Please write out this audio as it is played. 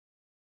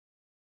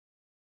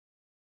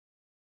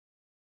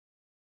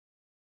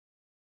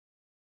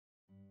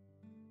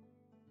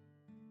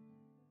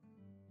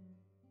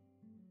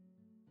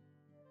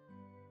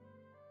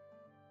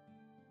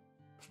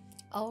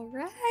All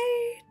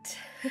right.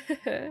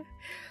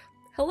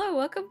 Hello,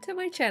 welcome to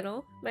my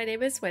channel. My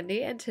name is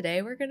Wendy, and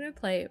today we're gonna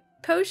play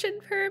Potion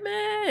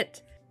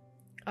Permit.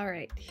 All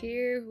right,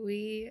 here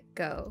we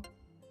go.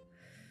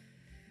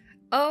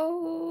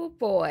 Oh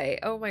boy,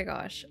 oh my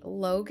gosh,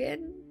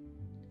 Logan.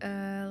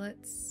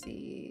 Let's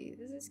see.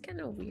 This is kind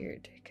of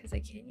weird because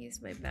I can't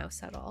use my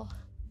mouse at all.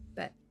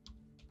 But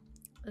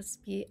let's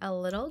be a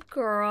little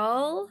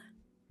girl.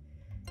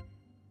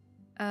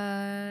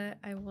 I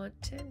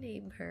want to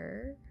name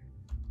her.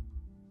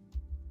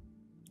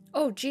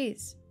 Oh,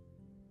 geez.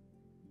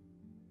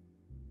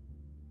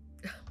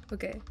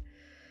 Okay.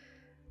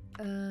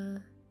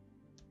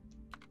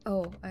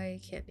 Oh, I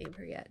can't name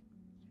her yet.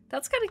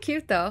 That's kind of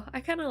cute, though. I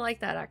kind of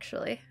like that,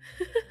 actually.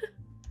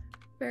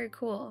 Very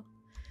cool.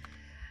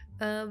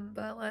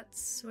 But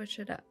let's switch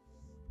it up.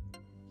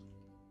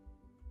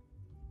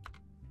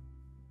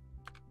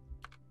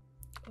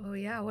 Oh,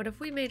 yeah. What if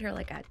we made her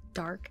like a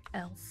dark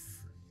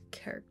elf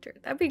character?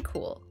 That'd be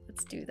cool.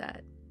 Let's do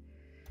that.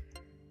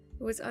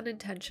 It was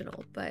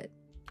unintentional, but...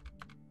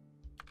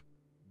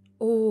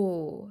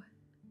 Oh,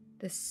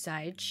 the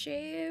side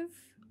shave?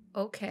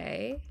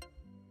 Okay.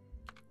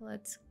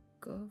 Let's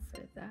go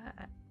for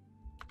that.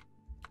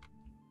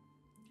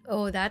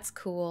 Oh, that's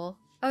cool.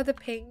 Oh, the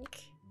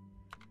pink.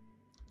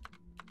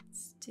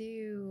 Let's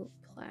do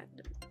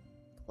platinum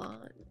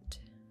blonde.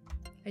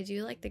 I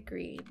do like the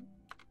green.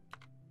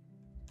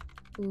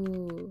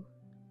 Ooh.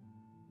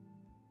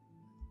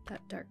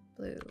 That dark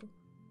blue.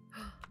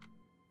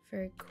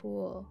 Very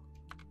cool.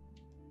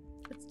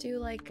 Let's do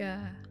like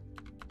a...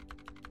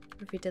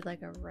 What if we did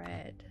like a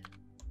red?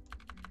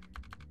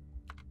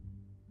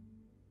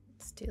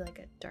 Let's do like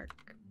a dark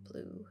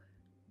blue.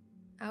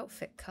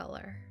 Outfit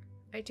color.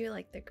 I do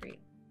like the green.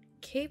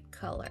 Cape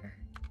color.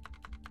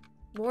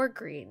 More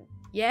green.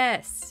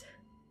 Yes!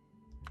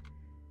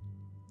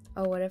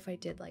 Oh, what if I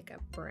did like a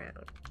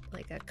brown?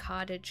 Like a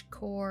cottage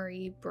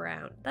core-y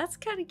brown. That's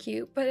kind of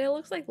cute, but it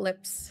looks like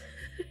lips.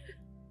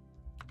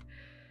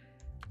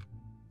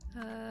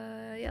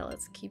 Yeah,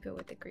 let's keep it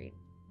with the green.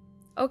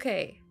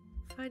 Okay,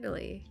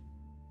 finally.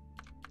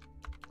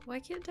 Why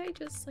can't I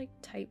just like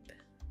type?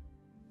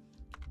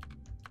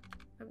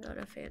 I'm not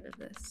a fan of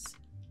this.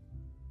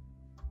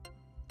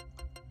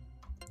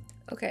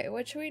 Okay,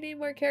 what should we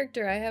name our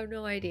character? I have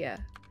no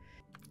idea.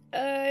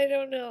 I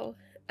don't know.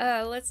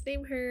 Let's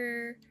name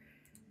her...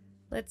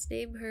 Let's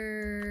name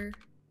her...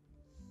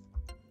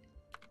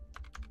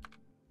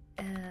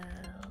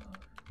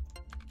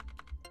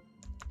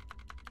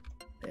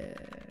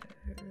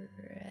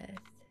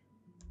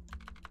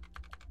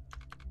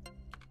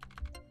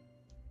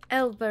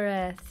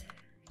 Elbereth,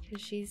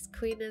 because she's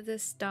Queen of the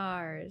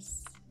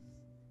Stars.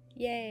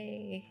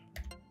 Yay.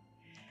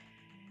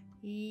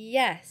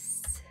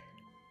 Yes.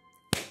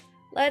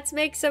 Let's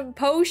make some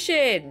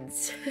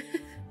potions.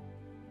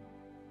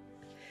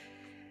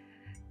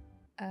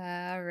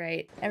 All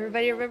right.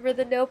 Everybody remember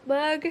the note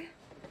mug?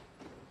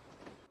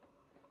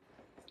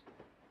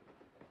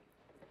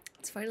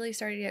 It's finally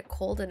starting to get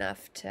cold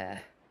enough to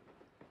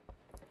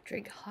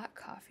drink hot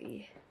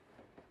coffee.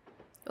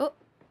 Oh.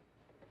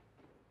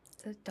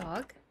 The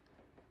dog.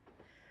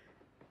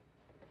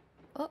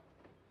 Oh.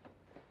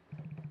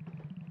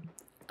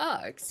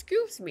 Ah,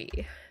 excuse me.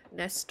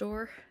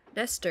 Nestor.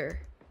 Lester.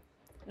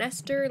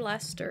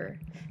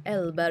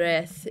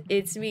 Elbereth.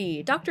 It's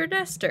me, Dr.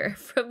 Nestor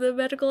from the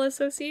Medical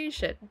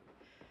Association.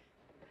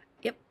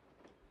 Yep.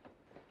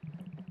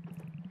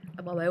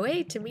 I'm on my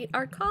way to meet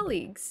our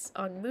colleagues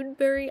on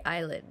Moonbury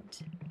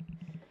Island.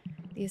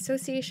 The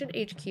Association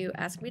HQ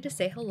asked me to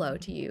say hello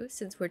to you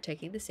since we're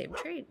taking the same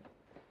train.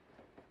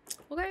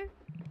 Okay.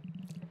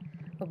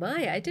 Oh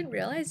my, I didn't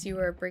realize you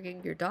were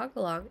bringing your dog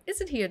along.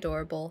 Isn't he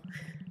adorable?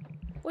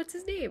 What's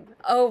his name?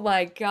 Oh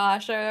my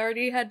gosh, I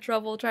already had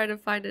trouble trying to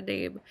find a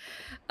name.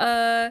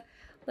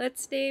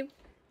 Let's name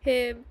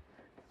him,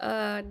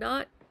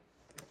 not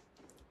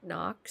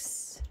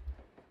Knox.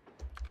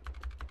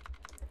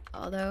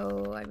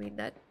 Although, I mean,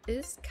 that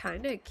is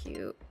kind of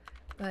cute.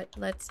 But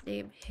let's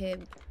name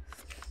him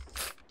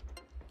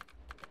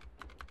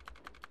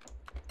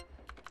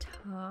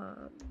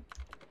Tom.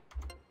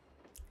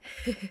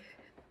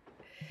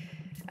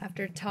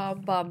 After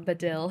Tom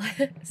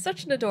Bombadil.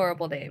 Such an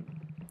adorable name.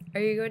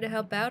 Are you going to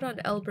help out on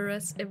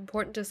Elbereth's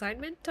important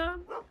assignment,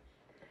 Tom?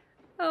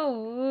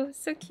 Oh,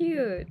 so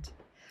cute.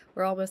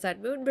 We're almost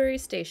at Moonbury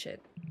Station.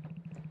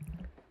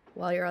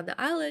 While you're on the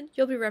island,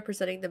 you'll be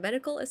representing the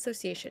Medical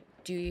Association.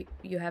 Do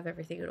you have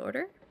everything in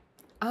order?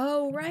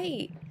 Oh,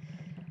 right.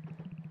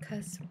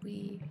 Because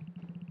we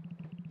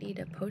need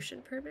a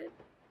potion permit?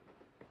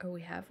 Oh,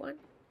 we have one?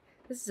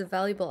 This is a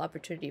valuable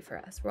opportunity for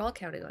us. We're all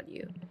counting on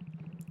you.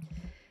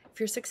 If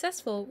you're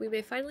successful, we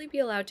may finally be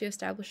allowed to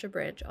establish a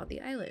branch on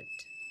the island.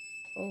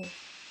 Oh.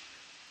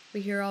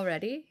 We here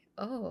already?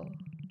 Oh.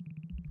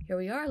 Here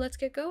we are. Let's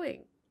get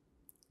going.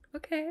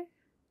 Okay.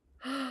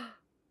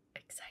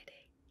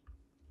 Exciting.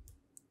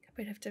 I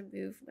might have to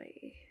move my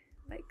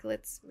mic.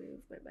 Let's move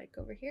my mic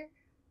over here.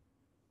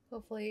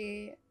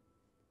 Hopefully,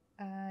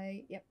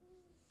 yep. It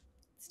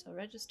still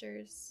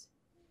registers.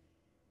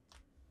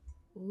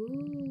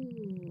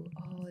 Ooh.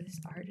 Oh, this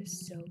art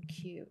is so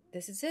cute.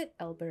 This is it,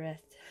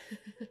 Elbereth.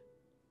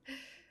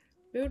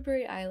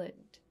 Moonbury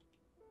Island.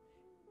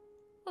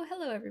 Oh,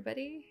 hello,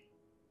 everybody.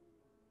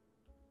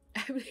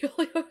 I'm the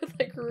only one with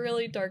like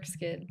really dark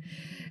skin.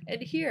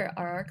 And here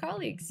are our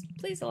colleagues.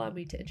 Please allow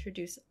me to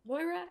introduce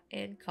Moira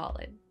and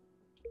Colin.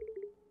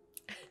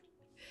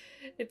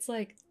 It's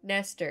like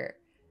Nestor,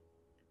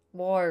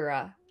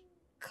 Moira,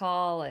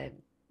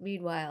 Colin.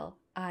 Meanwhile,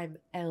 I'm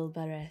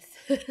Elbereth.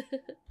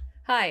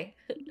 Hi.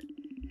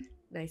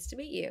 Nice to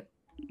meet you.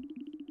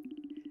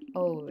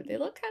 Oh, they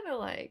look kind of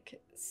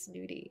like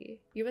snooty.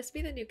 You must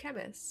be the new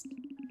chemist.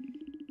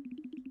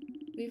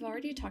 We've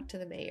already talked to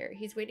the mayor.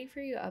 He's waiting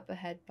for you up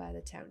ahead by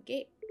the town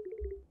gate.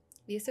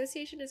 The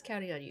association is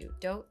counting on you.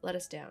 Don't let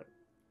us down.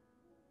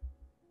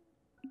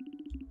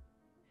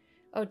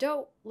 Oh,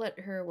 don't let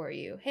her worry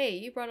you. Hey,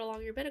 you brought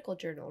along your medical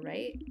journal,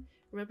 right?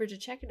 Remember to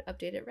check and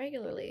update it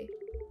regularly.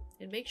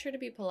 And make sure to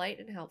be polite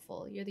and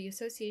helpful. You're the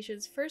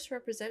association's first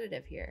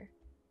representative here.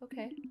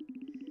 Okay.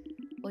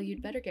 Well,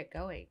 you'd better get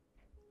going.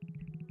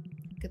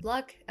 Good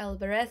luck,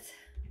 Elbereth.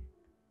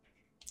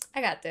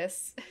 I got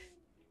this.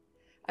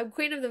 I'm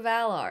Queen of the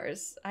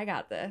Valars. I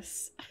got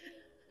this.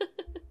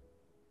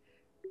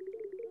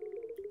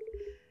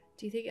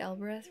 Do you think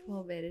Elbereth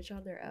will manage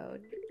on their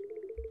own?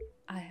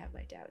 I have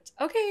my doubts.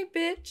 Okay,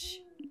 bitch.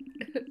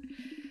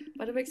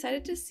 But I'm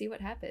excited to see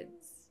what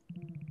happens.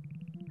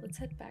 Let's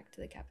head back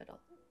to the capital.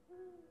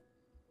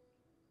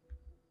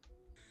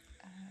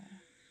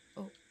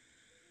 Oh,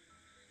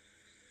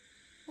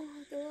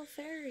 the little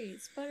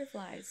fairies.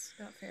 Butterflies,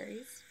 not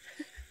fairies.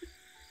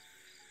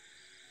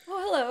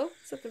 Oh, hello.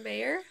 Is that the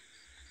mayor?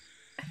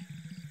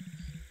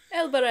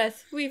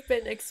 Elbereth, we've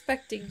been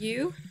expecting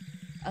you.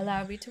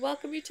 Allow me to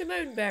welcome you to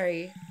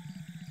Moonbury.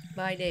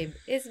 My name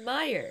is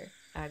Meyer.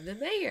 I'm the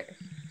mayor.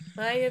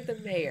 I am the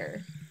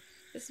mayor.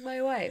 This is my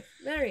wife,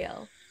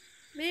 Mariel.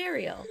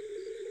 Mariel.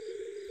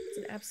 It's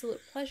an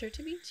absolute pleasure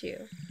to meet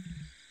you.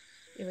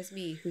 It was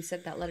me who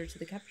sent that letter to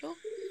the capital.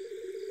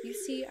 You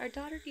see, our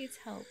daughter needs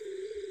help.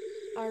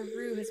 Our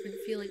brew has been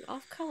feeling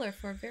off color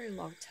for a very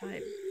long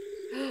time.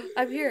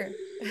 I'm here.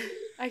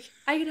 I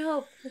can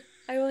help.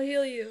 I will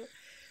heal you.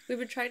 We've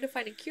been trying to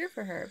find a cure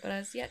for her, but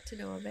as yet to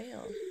no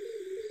avail.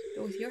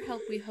 But with your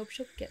help, we hope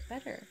she'll get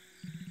better.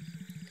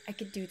 I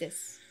can do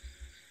this.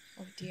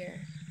 Oh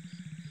dear.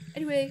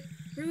 Anyway,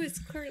 Brew is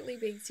currently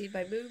being seen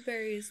by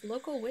Moonbury's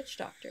local witch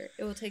doctor.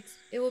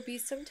 It will be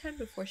some time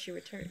before she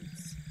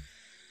returns.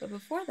 But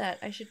before that,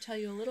 I should tell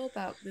you a little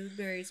about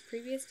Moonbury's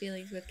previous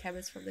dealings with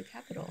chemists from the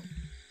capital.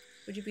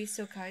 Would you be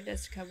so kind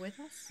as to come with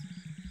us?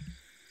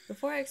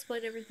 Before I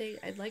explain everything,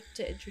 I'd like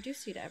to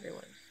introduce you to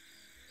everyone.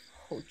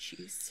 Oh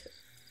jeez.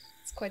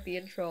 It's quite the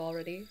intro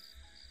already.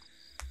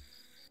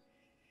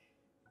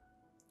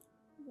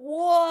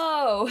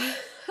 Whoa!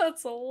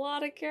 That's a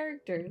lot of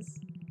characters.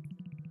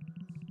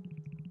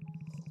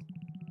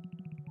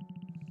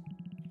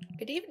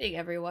 Good evening,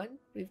 everyone.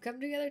 We've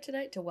come together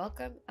tonight to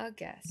welcome a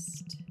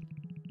guest.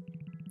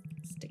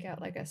 Stick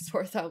out like a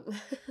sore thumb.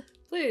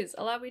 Please,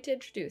 allow me to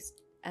introduce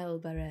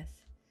Elbereth,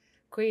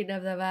 Queen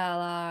of the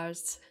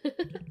Valars.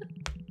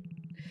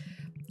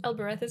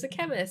 Elbereth is a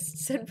chemist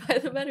sent by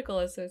the Medical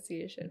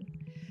Association.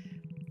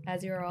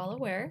 As you are all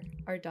aware,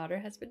 our daughter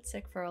has been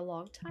sick for a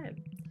long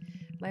time.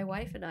 My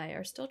wife and I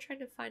are still trying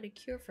to find a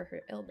cure for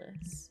her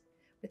illness.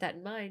 With that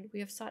in mind, we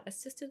have sought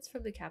assistance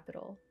from the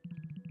capital.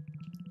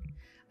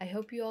 I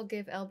hope you all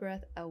give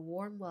Elbereth a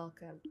warm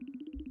welcome.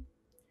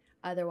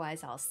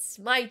 Otherwise, I'll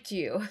smite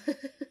you.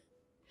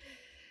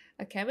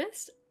 A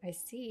chemist? I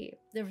see.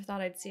 Never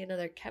thought I'd see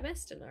another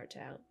chemist in our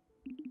town.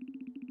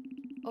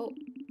 Oh,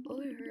 look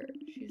at her.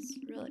 She's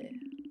really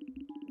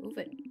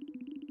moving.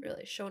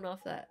 Really showing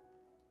off that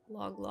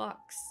long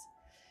locks.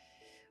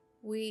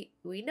 We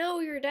know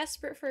you're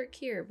desperate for a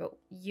cure, but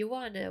you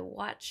want to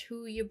watch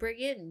who you bring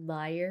in,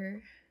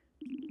 Meyer.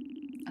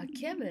 A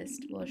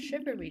chemist? Well,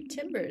 shiver me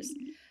timbers.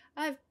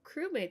 I have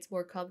crewmates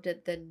more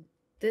competent than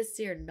this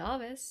here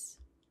novice.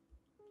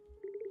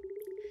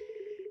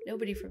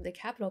 Nobody from the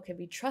capital can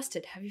be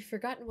trusted. Have you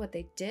forgotten what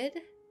they did?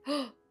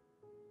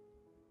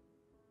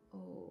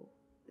 Oh,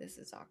 this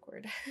is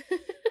awkward.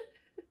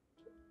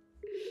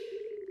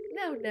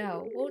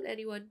 No. Won't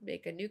anyone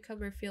make a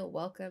newcomer feel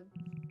welcome?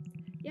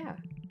 Yeah.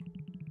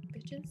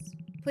 Bitches.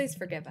 Please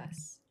forgive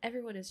us.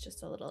 Everyone is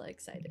just a little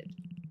excited.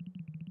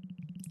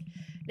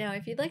 Now,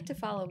 if you'd like to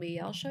follow me,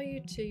 I'll show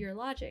you to your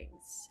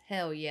lodgings.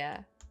 Hell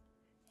yeah.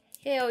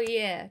 Hell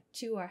yeah.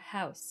 To our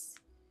house.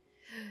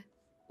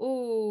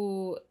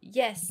 Ooh,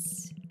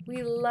 yes.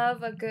 We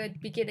love a good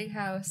beginning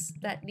house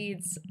that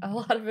needs a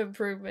lot of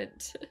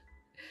improvement.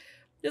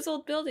 This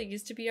old building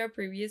used to be our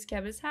previous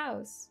chemist's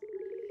house.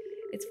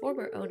 Its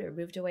former owner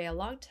moved away a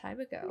long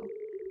time ago.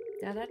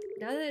 Now that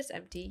it's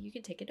empty, you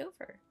can take it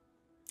over.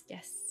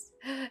 Yes.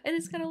 And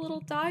it's got a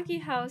little doggy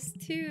house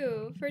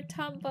too for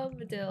Tom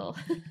Bombadil.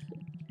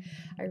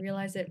 I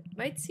realize it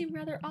might seem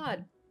rather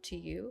odd to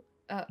you.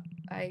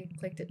 I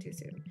clicked it too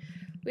soon.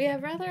 We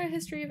have rather a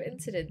history of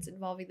incidents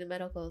involving the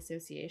Medical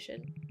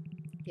Association.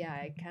 Yeah,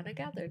 I kind of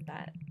gathered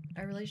that.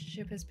 Our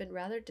relationship has been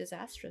rather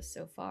disastrous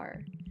so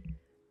far.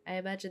 I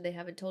imagine they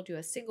haven't told you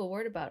a single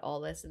word about all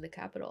this in the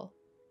capital.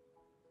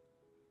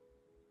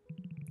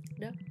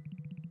 No.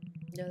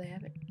 No, they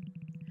haven't.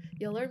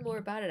 You'll learn more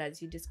about it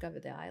as you discover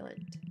the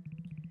island.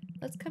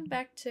 Let's come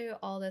back to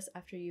all this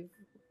after you've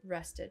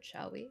rested,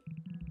 shall we?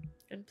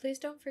 And please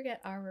don't forget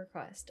our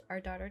request.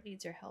 Our daughter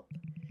needs your help.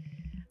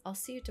 I'll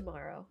see you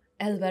tomorrow.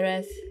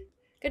 Elbereth.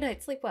 Good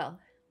night. Sleep well.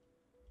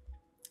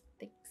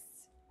 Thanks.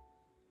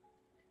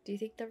 Do you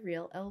think the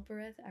real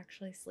Elbereth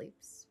actually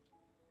sleeps?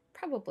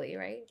 Probably,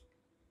 right?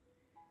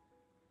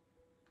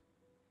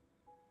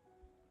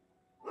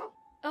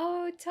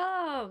 Oh,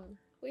 Tom!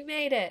 We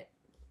made it!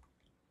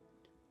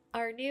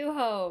 Our new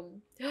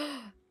home!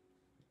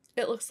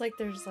 It looks like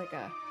there's like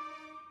a...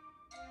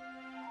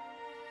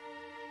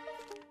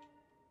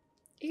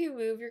 You can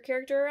move your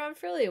character around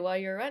freely. While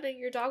you're running,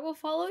 your dog will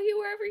follow you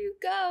wherever you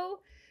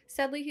go.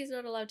 Sadly, he's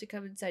not allowed to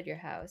come inside your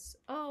house.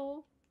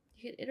 Oh,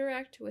 you can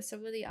interact with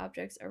some of the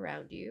objects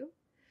around you.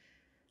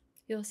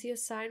 You'll see a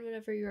sign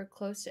whenever you are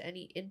close to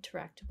any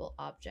interactable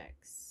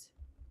objects.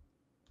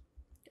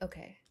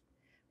 Okay.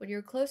 When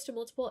you're close to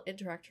multiple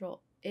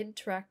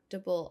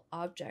interactable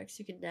objects,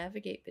 you can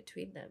navigate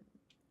between them.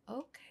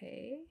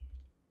 Okay.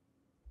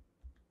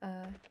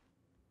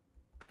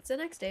 It's the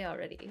next day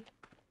already.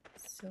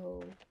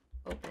 So,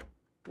 open.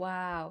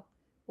 Wow.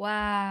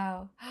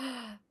 Wow.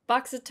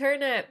 Box of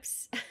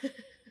turnips.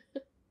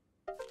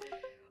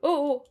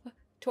 Oh,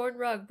 torn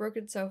rug,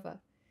 broken sofa.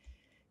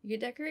 You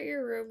can decorate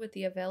your room with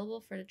the available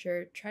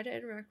furniture. Try to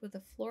interact with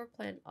a floor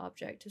plan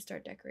object to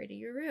start decorating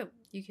your room.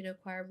 You can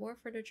acquire more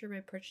furniture by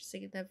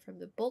purchasing them from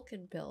the bulk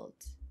and build.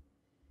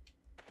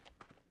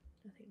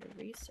 Nothing to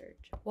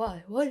research.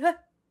 What? What?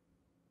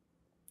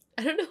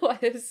 I don't know why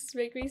this is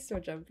making me so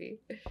jumpy.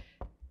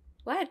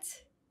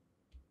 What?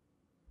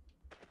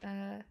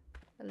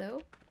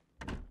 Hello?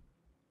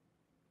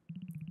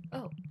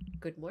 Oh,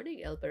 good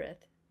morning,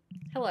 Elbereth.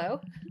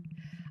 Hello.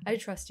 I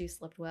trust you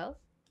slept well.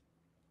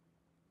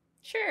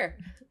 Sure.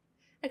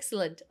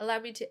 Excellent. Allow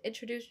me to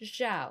introduce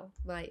Zhao,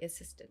 my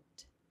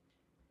assistant.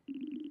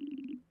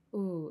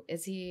 Ooh,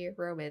 is he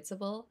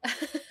romanceable?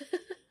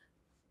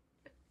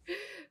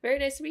 Very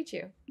nice to meet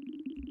you.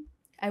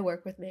 I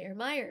work with Mayor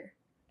Meyer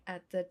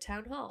at the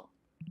town hall.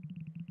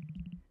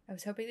 I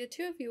was hoping the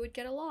two of you would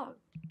get along.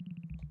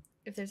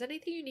 If there's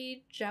anything you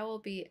need, Zhao will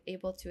be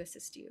able to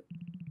assist you.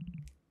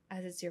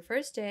 As it's your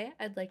first day,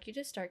 I'd like you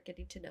to start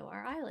getting to know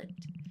our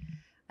island.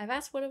 I've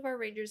asked one of our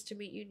rangers to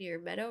meet you near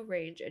Meadow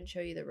Range and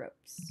show you the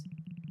ropes.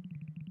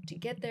 To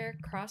get there,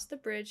 cross the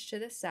bridge to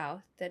the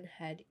south, then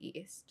head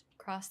east.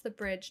 Cross the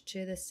bridge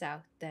to the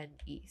south, then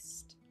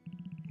east.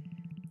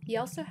 He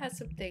also has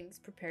some things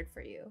prepared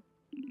for you.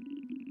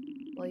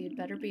 Well, you'd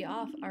better be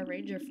off. Our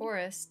ranger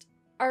Forrest...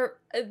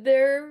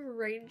 Their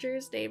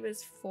ranger's name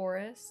is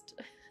Forrest.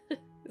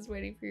 Is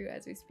waiting for you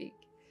as we speak.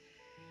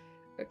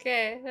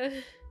 Okay.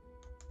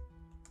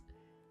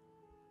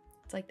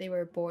 It's like they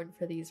were born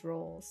for these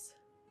roles.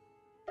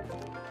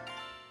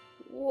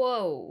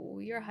 Whoa,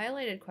 your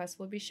highlighted quest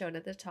will be shown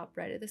at the top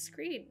right of the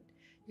screen.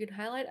 You can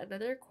highlight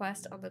another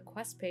quest on the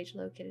quest page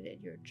located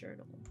in your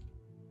journal.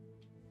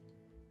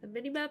 The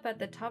minimap at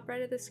the top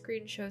right of the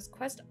screen shows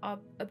quest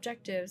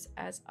objectives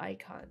as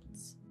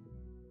icons.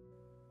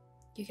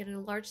 You can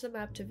enlarge the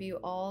map to view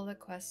all the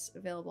quests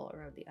available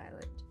around the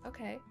island.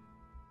 Okay.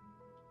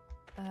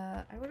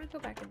 I want to go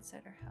back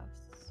inside our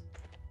house.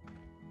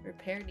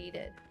 Repair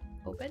needed.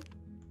 Open?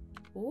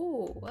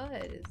 Ooh,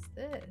 what is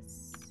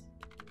this?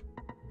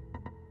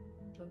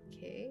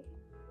 Okay.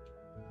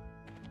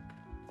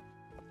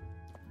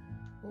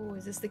 Oh,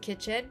 is this the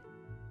kitchen?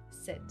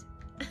 Sit.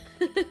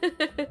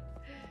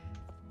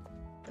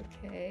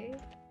 Okay.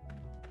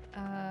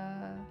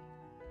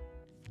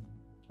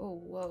 Oh,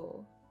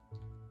 whoa.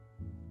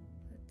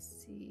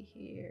 Let's see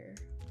here.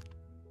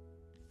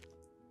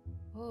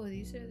 Oh,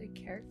 these are the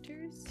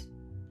characters?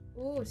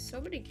 Oh, so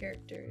many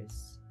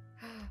characters.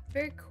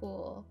 Very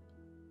cool.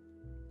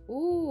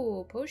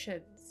 Ooh,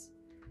 potions.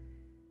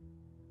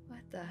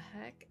 What the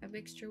heck? A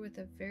mixture with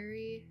a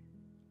very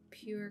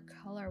pure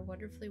color,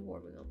 wonderfully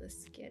warming on the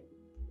skin.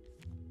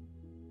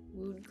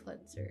 Wound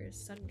cleansers,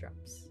 sun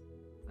drops,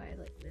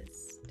 violet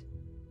mist.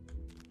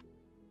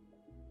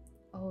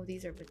 Oh,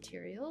 these are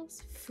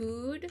materials.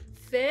 Food,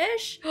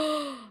 fish.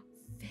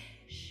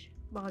 Fish,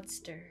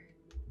 monster.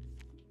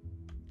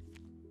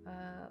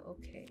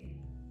 Okay.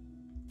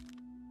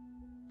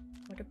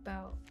 What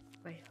about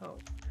my home?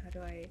 How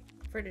do I...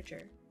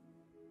 Furniture.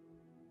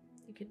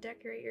 You can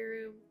decorate your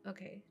room.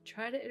 Okay,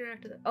 try to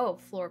interact with... Oh,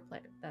 floor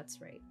plan.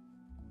 That's right.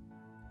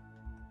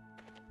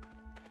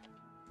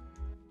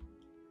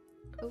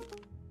 Oh.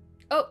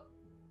 Oh!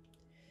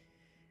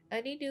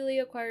 Any newly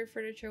acquired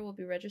furniture will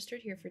be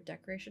registered here for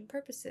decoration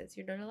purposes.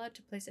 You're not allowed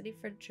to place any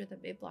furniture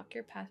that may block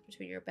your path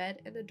between your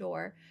bed and the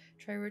door.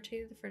 Try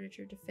rotating the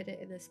furniture to fit it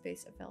in the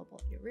space available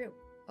in your room.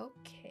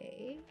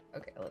 Okay.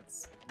 Okay,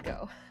 let's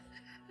go.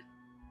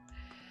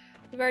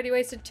 We've already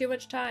wasted too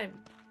much time.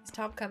 Is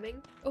Tom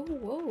coming? Oh,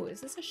 whoa.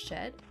 Is this a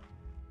shed?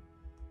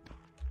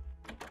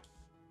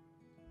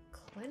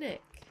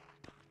 Clinic.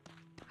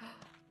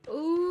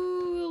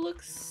 Ooh, it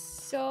looks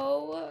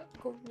so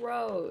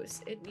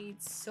gross. It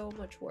needs so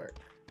much work.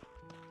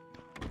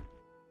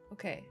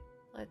 Okay,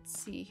 let's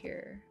see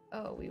here.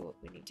 Oh, we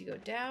need to go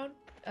down.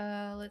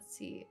 Let's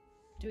see.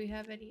 Do we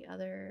have any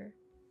other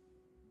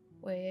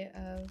way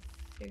of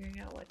figuring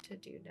out what to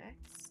do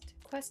next?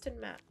 Quest and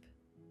map.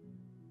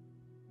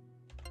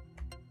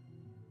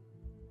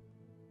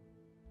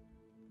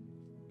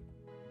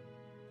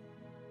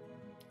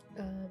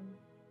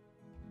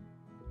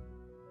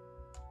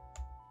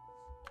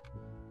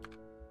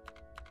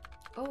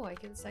 Oh, I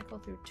can cycle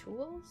through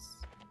tools?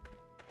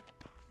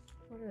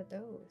 What are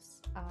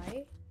those?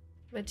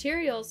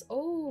 Materials.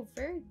 Oh,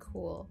 very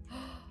cool.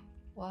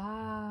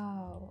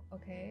 Wow.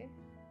 Okay.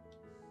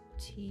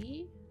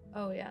 T?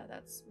 Oh yeah,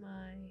 that's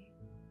my...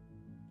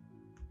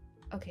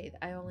 Okay,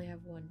 I only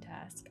have one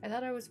task. I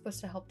thought I was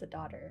supposed to help the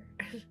daughter.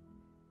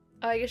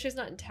 Oh, I guess she's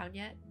not in town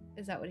yet?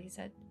 Is that what he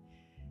said?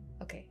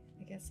 Okay,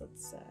 I guess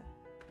let's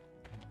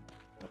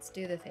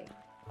do the thing.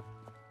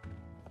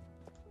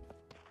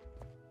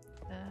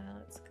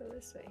 Let's go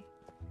this way.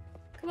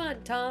 Come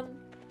on, Tom.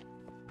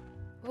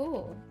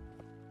 Oh,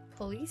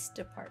 police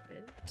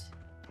department.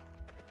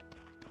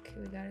 Okay,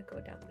 we gotta go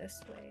down this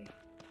way.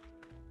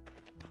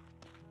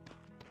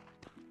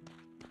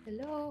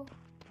 Hello?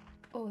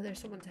 Oh, there's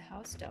someone's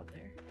house down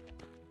there.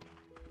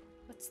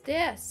 What's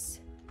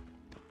this?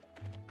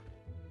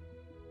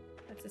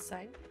 That's a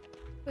sign.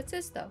 What's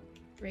this though?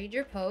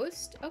 Ranger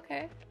post?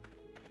 Okay.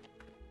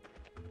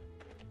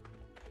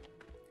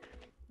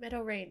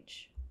 Meadow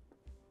Range.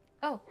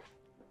 Oh.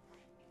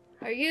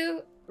 Are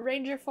you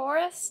Ranger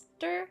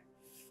Forester?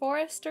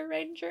 Forester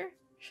Ranger?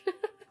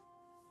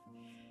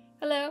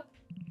 Hello.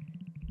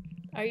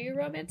 Are you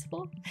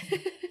romanceable?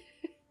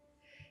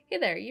 Hey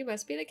there, you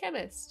must be the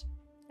chemist.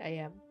 I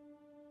am.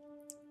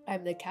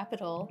 I'm the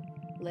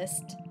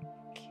capitalist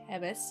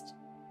chemist.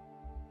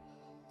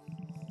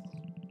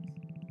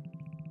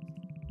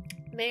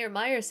 Mayor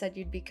Meyer said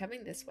you'd be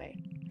coming this way.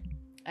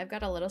 I've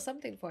got a little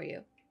something for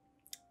you.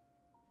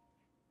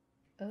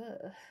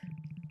 Ugh.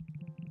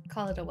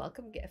 Call it a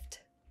welcome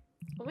gift.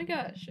 Oh my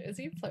gosh, is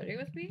he flirting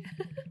with me?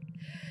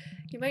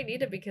 You might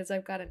need it because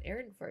I've got an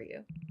errand for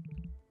you.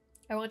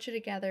 I want you to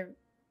gather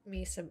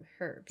me some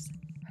herbs.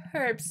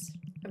 Herbs!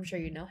 I'm sure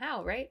you know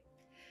how, right?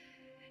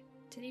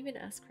 Didn't even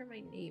ask for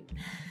my name.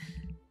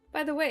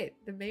 By the way,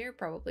 the mayor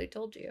probably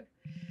told you.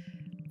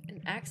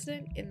 An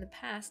accident in the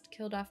past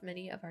killed off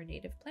many of our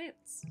native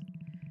plants.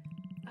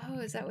 Oh,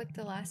 is that what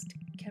the last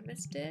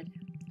chemist did?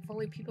 If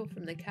only people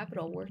from the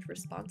capital worked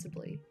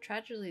responsibly,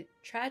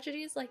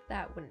 tragedies like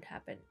that wouldn't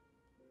happen.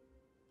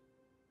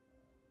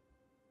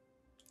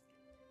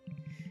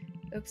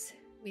 Oops,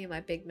 me and my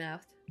big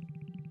mouth.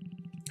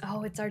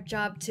 Oh, it's our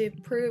job to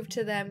prove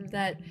to them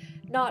that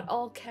not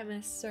all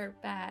chemists are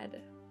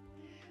bad.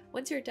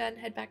 Once you're done,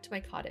 head back to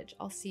my cottage.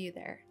 I'll see you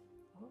there.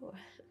 Oh.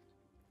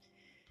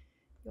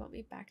 You want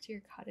me back to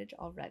your cottage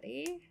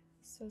already?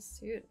 So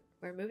soon.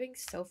 We're moving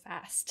so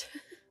fast.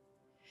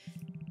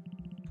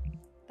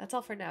 That's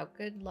all for now.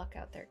 Good luck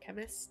out there,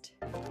 chemist.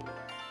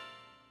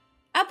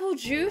 Apple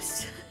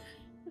juice!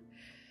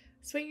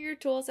 Swing your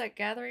tools at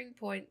gathering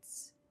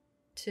points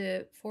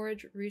to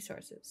forage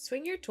resources.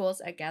 Swing your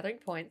tools at gathering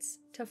points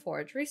to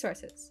forage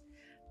resources.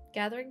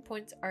 Gathering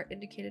points are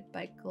indicated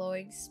by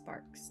glowing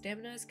sparks.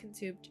 Stamina is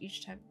consumed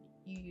each time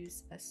you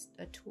use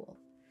a tool.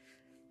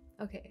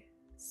 Okay,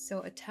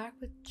 so attack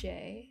with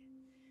J.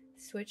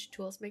 Switch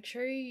tools. Make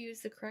sure you use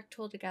the correct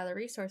tool to gather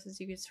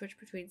resources. You can switch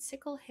between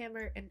sickle,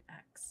 hammer, and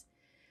axe.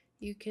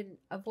 You can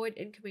avoid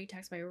incoming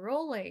attacks by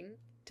rolling.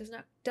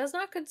 Does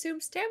not consume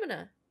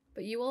stamina,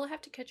 but you will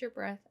have to catch your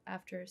breath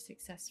after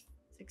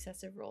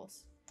successive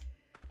rolls.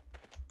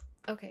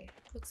 Okay,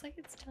 looks like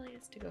it's telling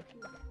us to go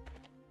here.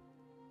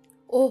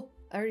 Oh,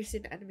 I already see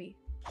an enemy.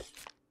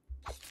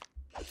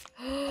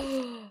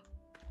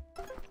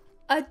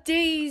 A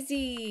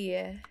daisy!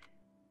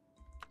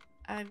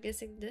 I'm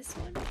guessing this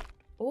one?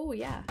 Oh,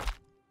 yeah.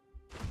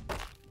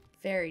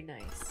 Very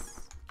nice.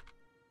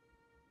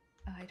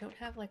 I don't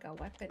have like a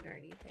weapon or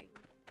anything.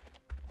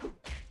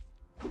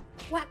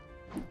 Whap!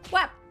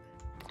 Whap!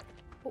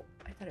 Oh,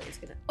 I thought it was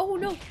gonna... Oh,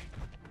 no!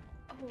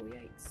 Oh,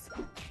 yikes.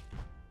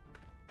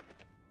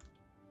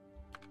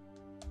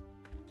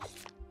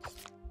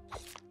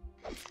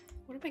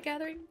 What am I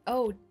gathering?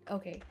 Oh,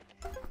 okay.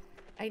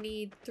 I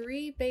need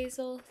 3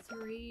 basil,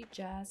 3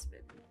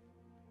 jasmine,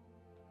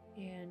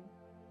 and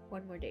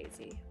 1 more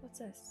daisy. What's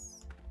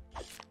this?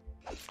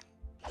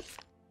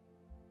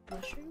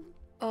 Mushroom?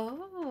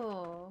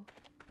 Oh.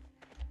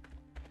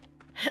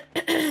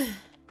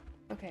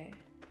 Okay.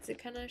 Is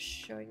it kind of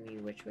showing me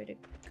which way to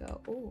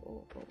go?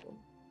 Oh.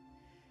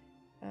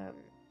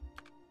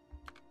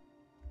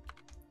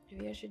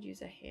 Maybe I should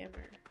use a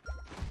hammer.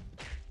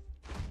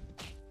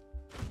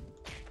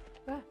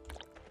 Ah.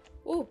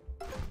 Oh.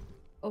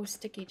 Oh,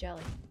 sticky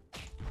jelly.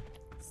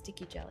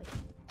 Sticky jelly.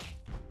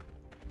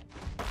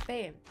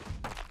 Bam.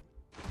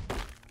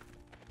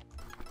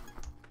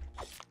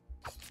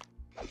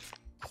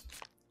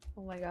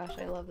 Oh my gosh,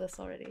 I love this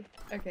already.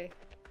 Okay.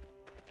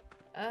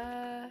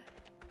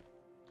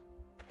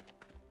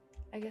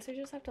 I guess I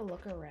just have to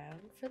look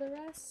around for the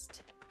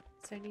rest.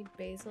 So I need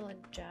basil and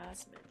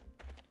jasmine.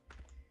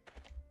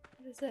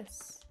 What is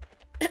this?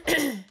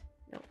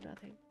 Nope,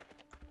 nothing.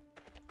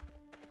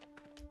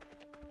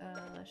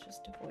 Let's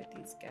just avoid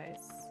these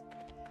guys.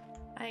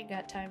 I ain't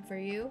got time for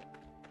you.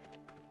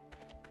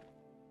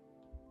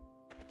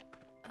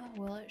 Oh,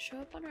 will it show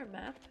up on our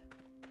map?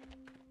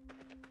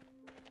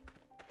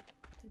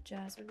 The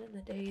jasmine and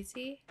the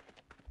daisy.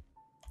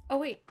 Oh,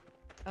 wait.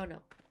 Oh, no.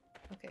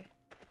 Okay.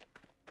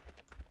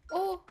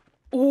 Oh!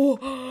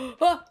 Oh!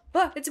 Ah!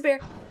 Ah! It's a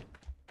bear!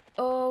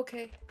 Oh,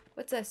 okay.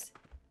 What's this?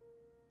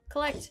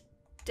 Collect.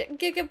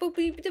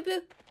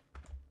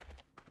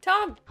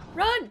 Tom!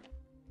 Run!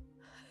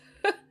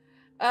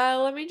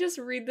 Let me just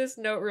read this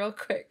note real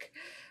quick.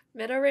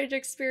 Meadow Range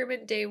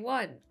Experiment Day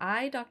 1.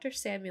 I, Dr.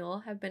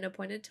 Samuel, have been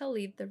appointed to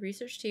lead the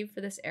research team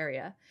for this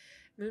area.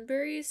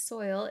 Moonbury's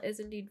soil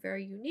is indeed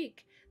very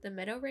unique. The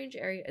Meadow Range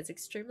area is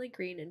extremely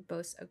green and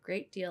boasts a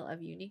great deal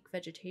of unique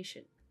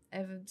vegetation. I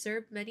have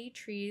observed many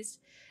trees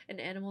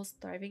and animals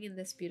thriving in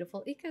this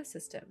beautiful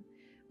ecosystem.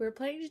 We are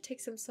planning to take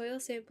some soil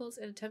samples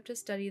and attempt to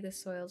study the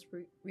soil's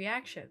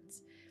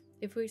reactions.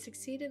 If we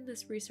succeed in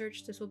this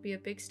research, this will be a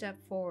big step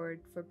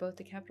forward for both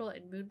the capital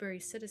and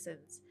Moonbury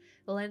citizens.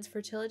 The land's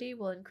fertility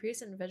will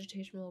increase and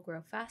vegetation will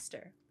grow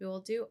faster. We will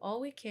do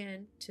all we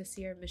can to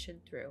see our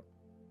mission through.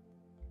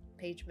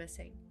 Page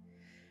missing.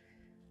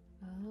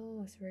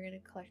 Oh, so we're gonna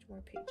collect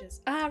more pages.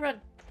 Ah, run!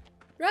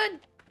 Run!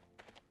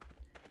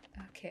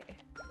 Okay.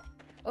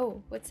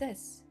 Oh, what's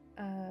this?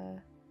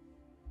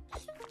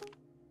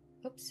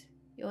 Oops.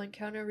 You'll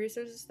encounter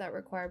resources that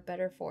require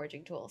better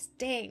foraging tools.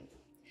 Dang!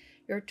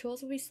 Your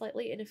tools will be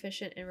slightly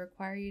inefficient and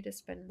require you to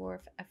spend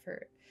more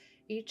effort.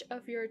 Each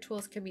of your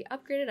tools can be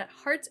upgraded at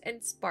hearts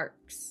and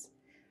sparks.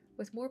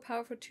 With more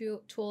powerful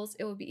tools,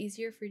 it will be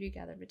easier for you to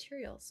gather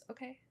materials.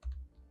 Okay.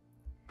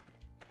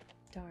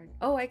 Darn.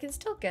 Oh, I can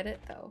still get it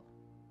though.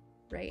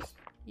 Right?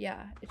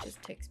 Yeah, it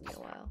just takes me a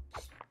while.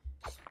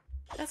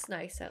 That's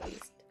nice at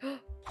least.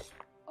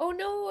 Oh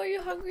no, are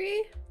you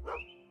hungry?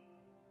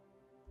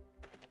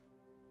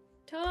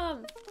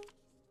 Tom!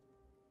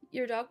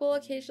 Your dog will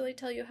occasionally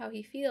tell you how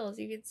he feels.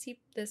 You can see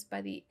this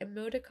by the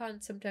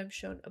emoticon sometimes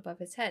shown above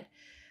his head.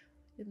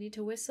 You'll need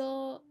to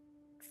whistle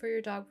for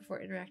your dog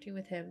before interacting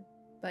with him,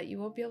 but you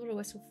won't be able to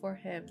whistle for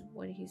him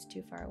when he's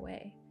too far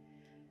away.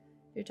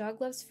 Your dog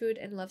loves food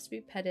and loves to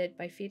be petted.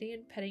 By feeding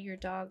and petting your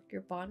dog,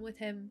 your bond with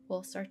him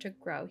will start to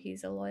grow.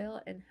 He's a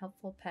loyal and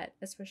helpful pet,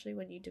 especially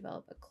when you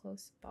develop a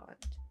close bond.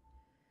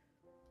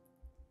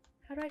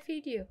 How do I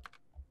feed you?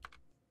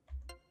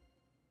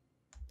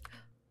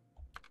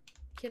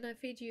 Can I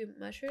feed you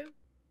mushroom?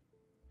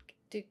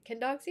 Can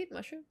dogs eat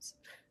mushrooms?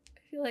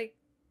 I feel like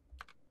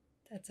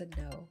that's a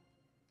no.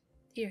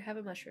 Here, have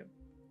a mushroom.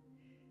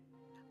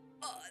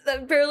 Oh,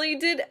 that barely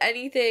did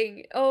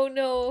anything. Oh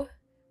no.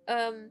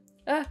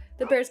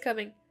 The bear's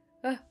coming.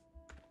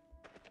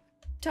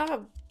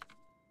 Tom.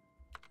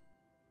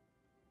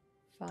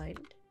 Find.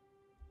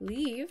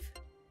 Leave.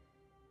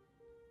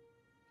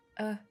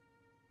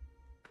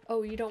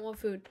 Oh, you don't want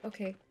food.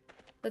 Okay.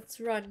 Let's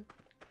run.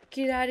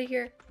 Get out of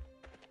here.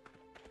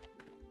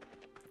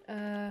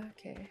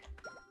 Okay.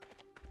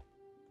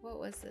 What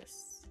was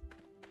this?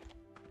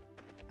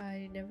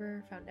 I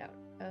never found out.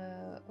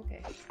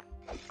 Okay.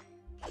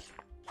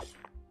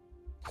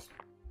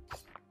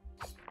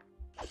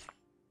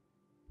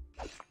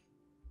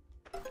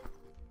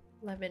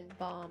 Lemon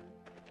bomb.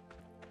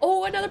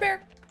 Oh, another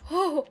bear!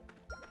 Oh!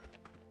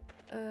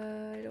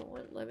 I don't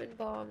want lemon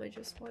bomb, I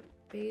just want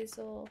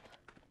basil.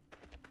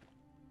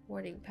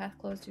 Warning, path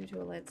closed due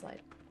to a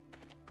landslide.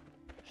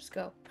 Just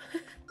go.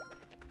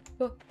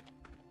 Oh.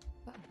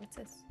 Oh, what's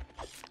this?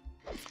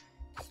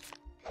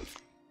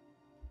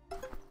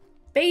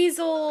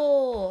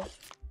 Basil!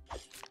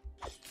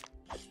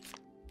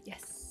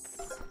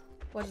 Yes.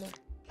 One more.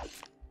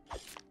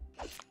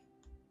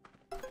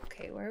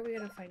 Okay, where are we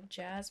gonna find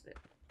jasmine?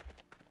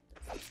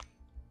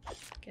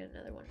 Get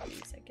another one of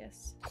these, I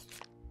guess.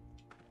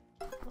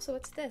 Also,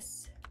 what's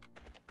this?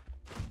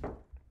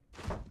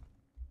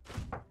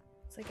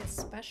 It's like a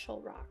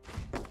special rock.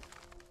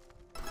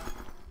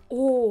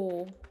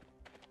 Oh!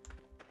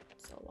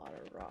 It's a lot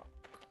of rock.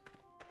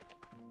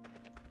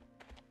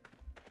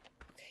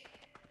 Okay,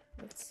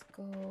 let's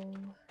go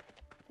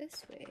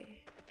this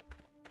way.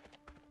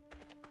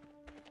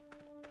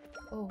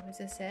 Oh, is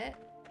this it?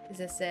 Is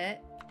this it?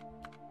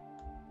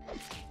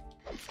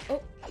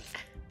 Oh!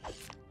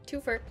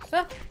 Twofer.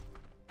 Ah!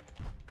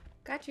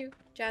 Got you.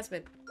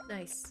 Jasmine.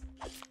 Nice.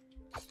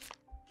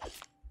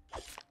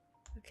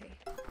 Okay.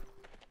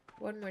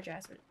 One more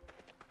jasmine.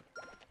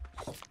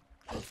 Oh,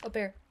 a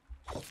bear.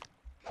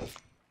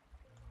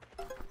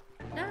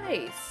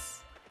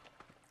 Nice!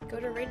 Go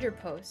to ranger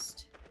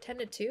post. 10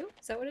 to 2?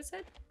 Is that what it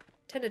said?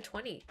 10 to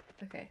 20.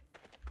 Okay.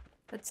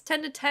 That's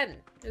 10 to 10,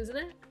 isn't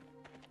it?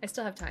 I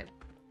still have time.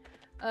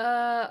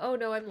 Oh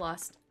no, I'm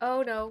lost.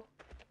 Oh no.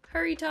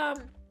 Hurry, Tom!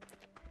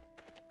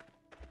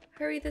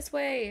 Hurry this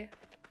way!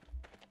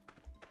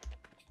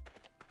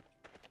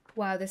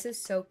 Wow, this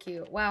is so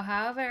cute. Wow,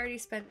 how have I already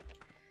spent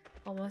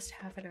almost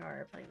half an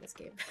hour playing this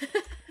game.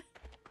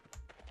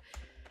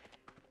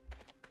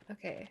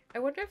 Okay, I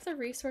wonder if the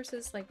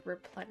resources like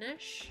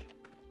replenish.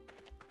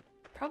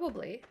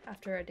 Probably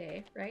after a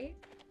day, right?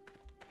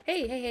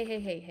 Hey, hey, hey, hey,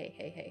 hey, hey,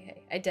 hey, hey,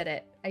 hey. I did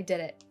it. I did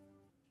it.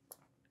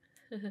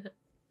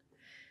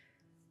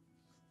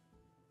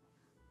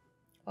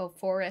 Oh,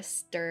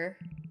 forester.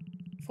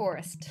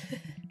 Forest.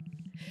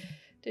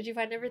 Did you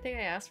find everything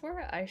I asked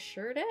for? I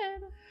sure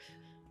did.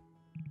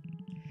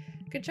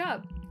 Good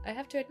job. I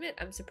have to admit,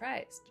 I'm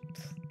surprised.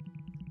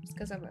 Just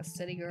because I'm a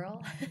city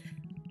girl.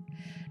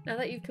 Now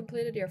that you've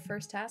completed your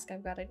first task,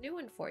 I've got a new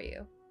one for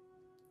you.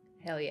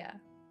 Hell yeah.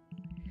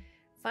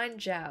 Find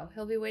Zhao.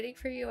 He'll be waiting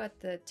for you at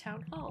the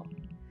town hall.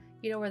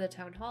 You know where the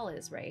town hall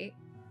is, right?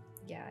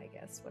 Yeah, I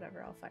guess.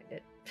 Whatever, I'll find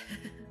it.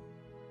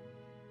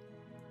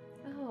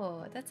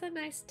 Oh, that's a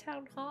nice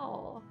town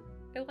hall.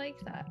 I like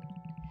that.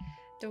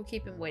 Don't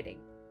keep him waiting.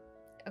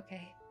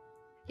 Okay.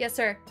 Yes,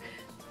 sir.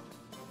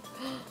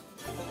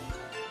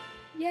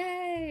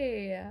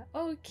 Yay!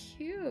 Oh,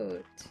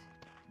 cute.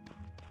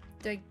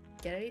 Do I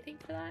get anything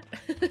for that?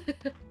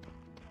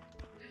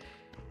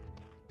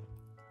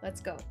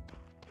 Let's go.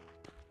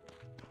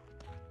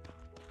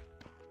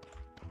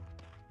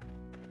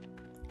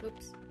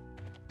 Oops.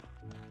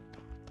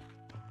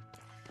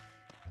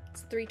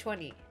 It's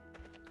 3:20.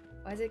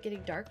 Why is it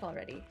getting dark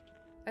already?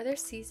 Are there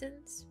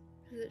seasons?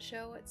 Does it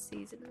show what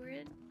season we're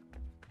in?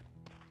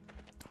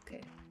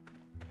 Okay.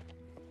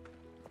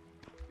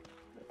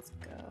 Let's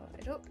go.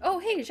 I don't... Oh,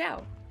 hey,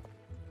 Zhao!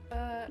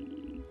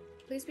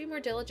 Please be more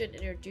diligent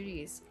in your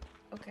duties.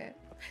 Okay.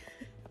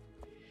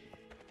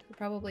 We'll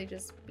probably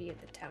just be in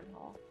the town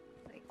hall,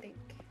 I think.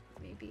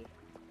 Maybe.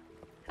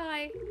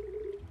 Hi!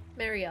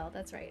 Marielle,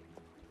 that's right.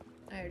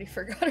 I already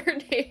forgot her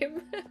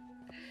name.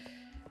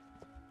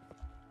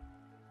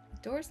 The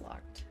door's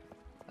locked.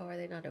 Oh, are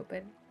they not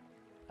open?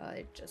 Oh,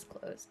 they just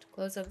closed.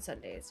 Closed on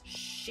Sundays.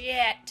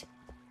 Shit!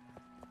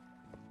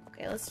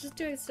 Okay, let's just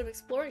do some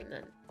exploring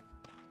then.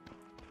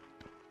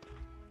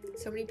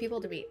 So many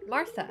people to meet.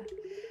 Martha!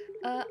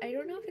 I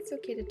don't know if it's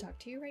okay to talk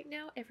to you right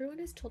now. Everyone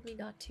has told me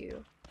not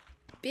to.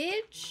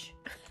 Bitch!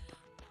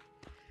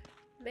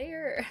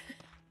 Mayor!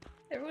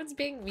 Everyone's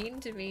being mean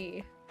to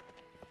me.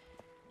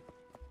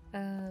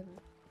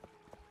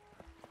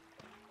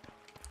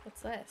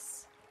 What's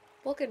this?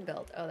 Vulcan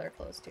build. Oh, they're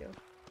closed too.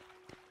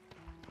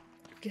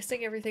 I'm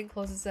guessing everything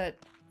closes at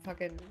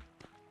fucking...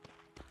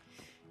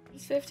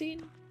 It's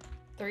 15?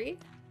 3?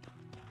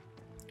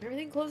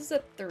 Everything closes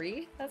at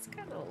 3? That's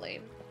kind of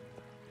lame.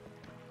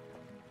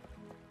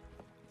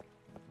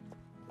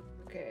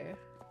 Okay.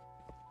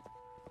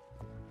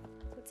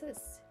 What's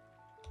this?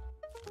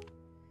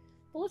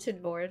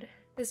 Bulletin board.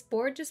 This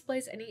board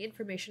displays any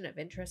information of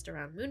interest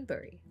around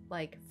Moonbury,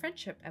 like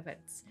friendship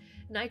events.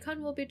 An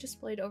icon will be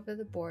displayed over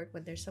the board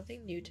when there's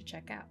something new to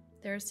check out.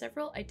 There are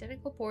several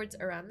identical boards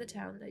around the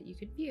town that you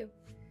can view.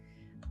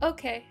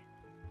 Okay.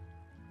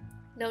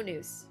 No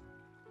news.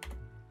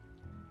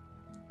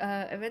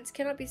 Events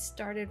cannot be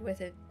started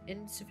with an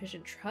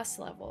insufficient trust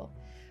level,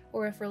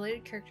 or if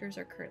related characters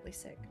are currently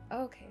sick.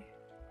 Okay.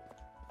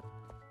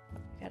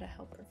 Gotta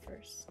help her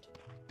first.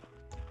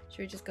 Should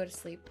we just go to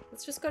sleep?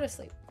 Let's just go to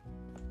sleep.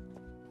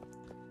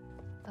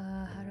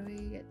 How do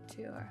we get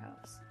to our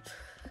house?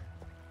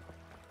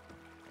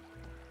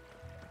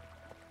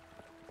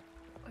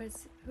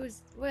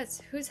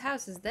 Whose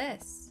house is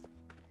this?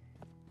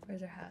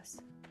 Where's our house?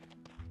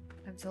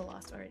 I'm so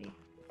lost already.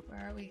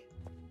 Where are we?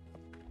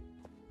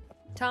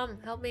 Tom,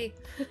 help me.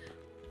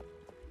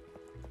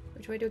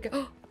 Which way do we go?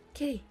 Oh,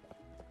 kitty.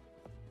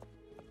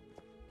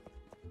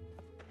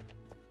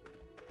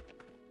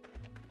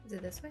 Is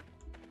it this way?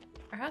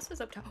 Our house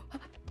was up top. Oh,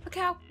 a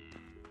cow.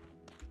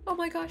 Oh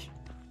my gosh.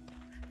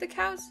 The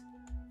cows.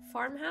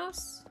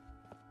 Farmhouse?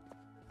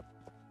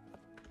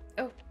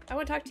 Oh, I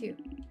want to talk to you.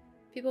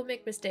 People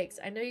make mistakes.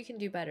 I know you can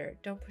do better.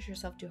 Don't push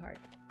yourself too hard.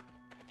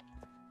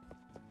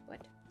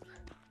 What?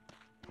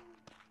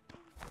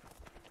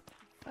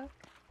 Fuck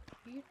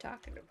are you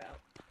talking about?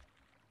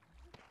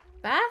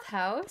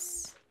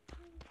 Bathhouse?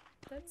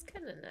 That's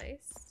kind of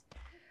nice.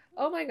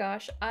 Oh my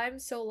gosh, I'm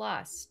so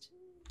lost.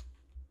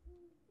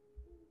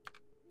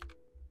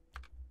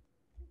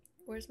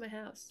 Where's my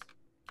house?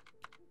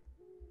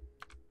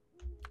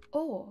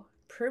 Oh,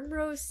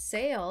 Primrose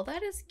Sail.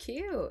 That is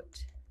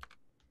cute.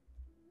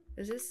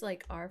 Is this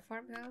like our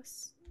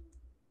farmhouse?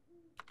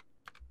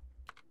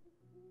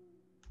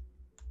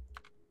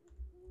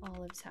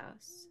 Olive's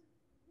house.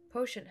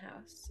 Potion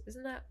house.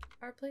 Isn't that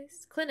our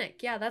place?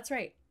 Clinic. Yeah, that's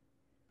right.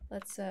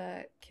 Let's,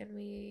 can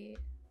we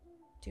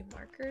do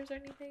markers or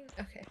anything?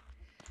 Okay.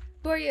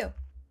 Who are you?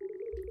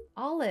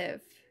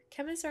 Olive.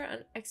 Chemists are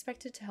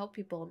expected to help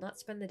people, not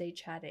spend the day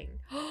chatting.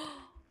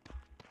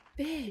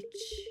 Bitch.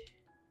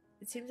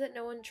 It seems that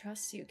no one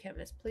trusts you,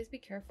 chemist. Please be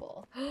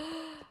careful.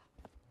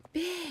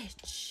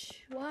 Bitch.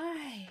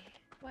 Why?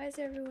 Why is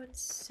everyone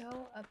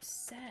so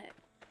upset?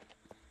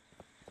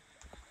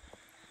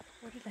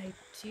 What did I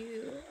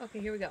do? Okay,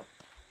 here we go.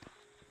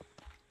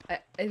 I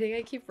think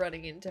I keep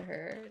running into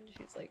her and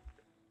she's like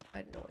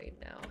annoyed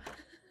now.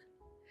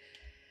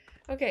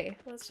 Okay,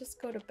 let's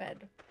just go to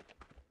bed.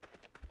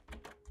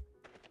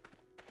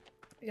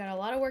 We got a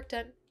lot of work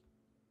done.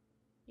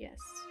 Yes.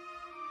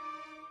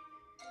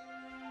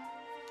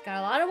 Got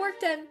a lot of work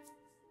done.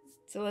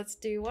 So let's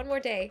do one more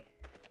day.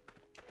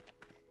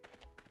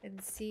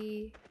 And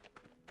see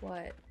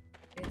what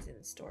is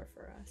in store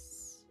for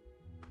us.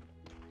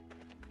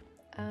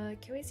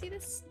 Can we see the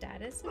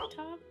status of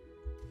Tom?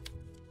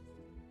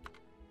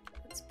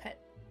 Let's pet.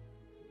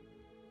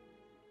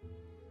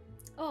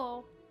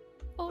 Oh.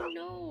 Oh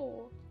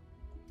no.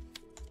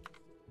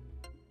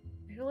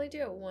 I can only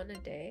do it one a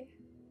day.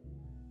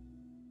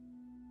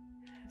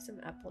 Have some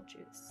apple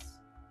juice.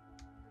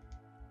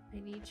 I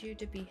need you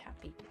to be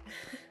happy.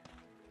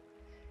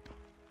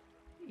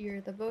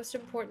 You're the most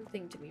important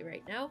thing to me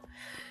right now.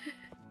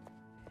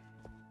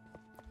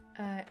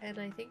 And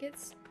I think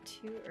it's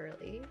too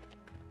early.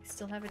 I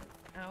still have an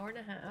hour and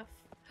a half.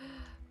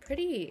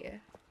 Pretty!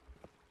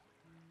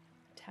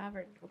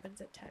 Tavern opens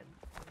at 10.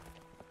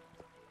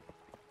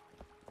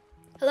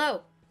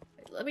 Hello!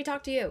 Let me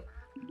talk to you!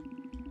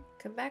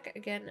 Come back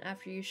again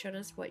after you've shown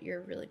us what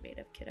you're really made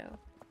of, kiddo.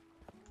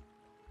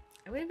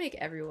 I'm gonna make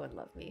everyone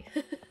love me.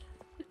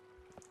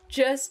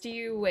 Just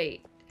you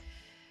wait.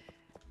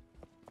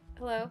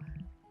 Hello.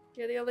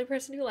 You're the only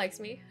person who likes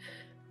me.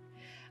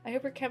 I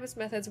hope your chemist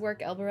methods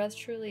work, Elbaraz,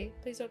 truly.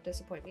 Please don't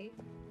disappoint me.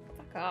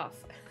 Fuck off.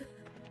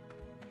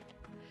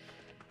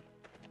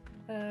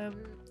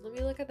 Let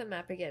me look at the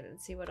map again and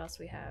see what else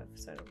we have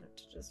so I don't have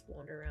to just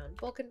wander around.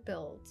 Vulcan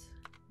build.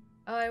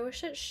 Oh, I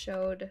wish it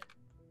showed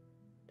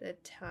the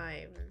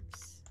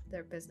times,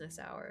 their business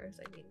hours,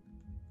 I mean.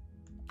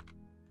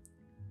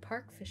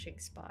 Park fishing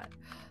spot.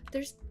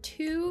 There's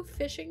 2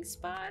 fishing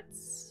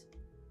spots?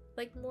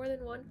 Like more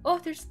than one? Oh,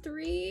 there's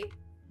 3?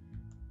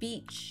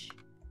 Beach.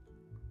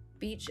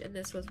 Beach, and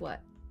this was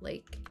what?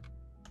 Lake?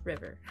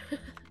 River.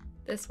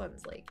 This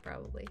one's lake,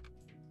 probably.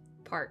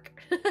 Park.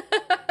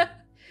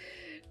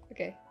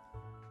 Okay.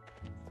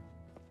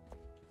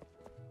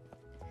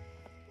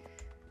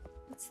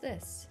 What's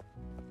this?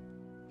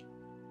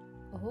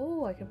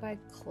 Oh, I can buy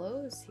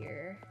clothes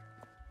here.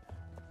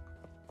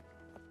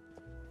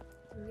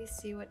 Let me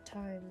see what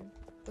time.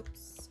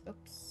 Oops,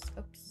 oops,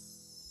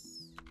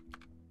 oops.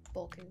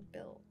 Vulcan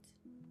build.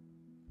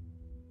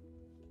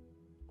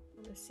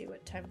 Let's see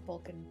what time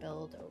Vulcan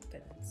build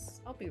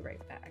opens. I'll be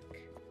right back.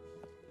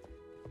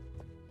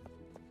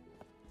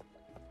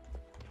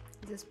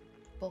 Is this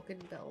Vulcan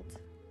build?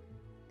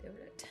 They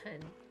open at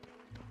 10.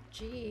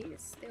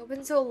 Jeez, they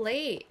open so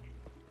late.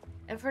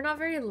 And for not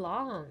very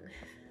long.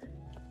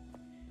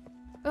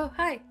 Oh,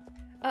 hi.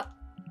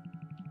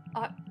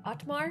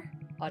 Otmar?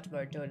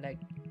 Otmar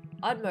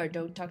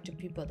don't talk to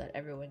people that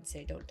everyone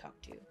say don't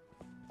talk to.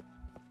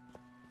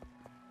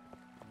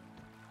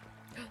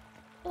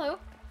 Hello.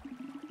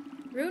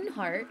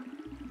 Runeheart,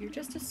 you're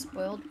just a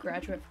spoiled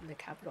graduate from the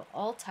capital.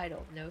 All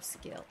title, no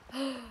skill.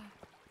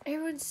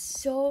 Everyone's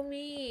so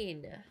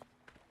mean.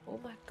 Oh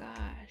my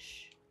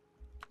gosh.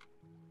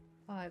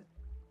 Oh, I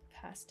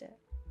passed it.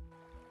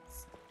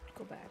 Let's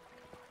go back.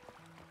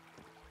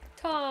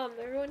 Tom,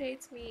 everyone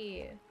hates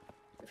me.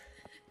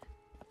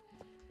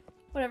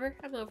 Whatever,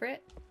 I'm over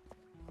it.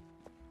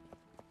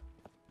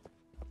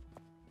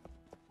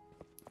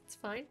 It's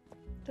fine.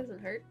 Doesn't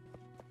hurt.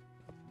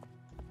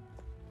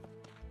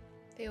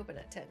 They open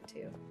at 10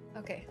 too.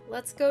 Okay,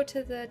 let's go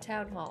to the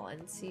town hall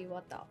and see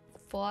what the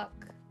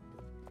fuck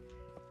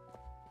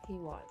he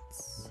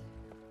wants.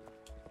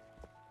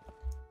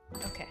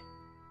 Okay.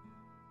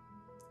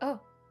 Oh,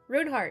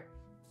 Runeheart.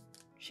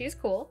 She's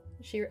cool.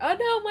 Oh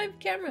no, my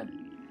camera.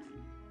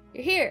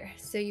 You're here.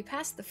 So you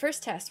passed the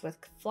first test with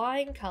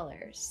flying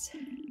colors.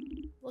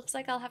 Looks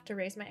like I'll have to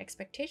raise my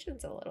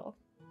expectations a little.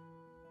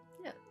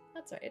 Yeah,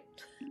 that's right.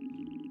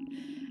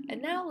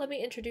 And now let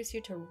me introduce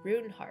you to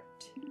Runeheart.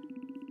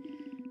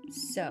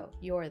 So,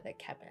 you're the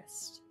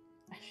chemist.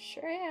 I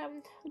sure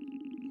am.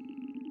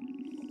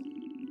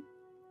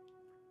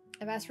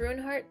 I've asked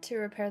Runeheart to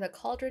repair the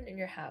cauldron in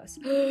your house.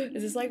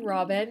 Is this like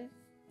Robin?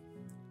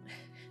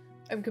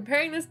 I'm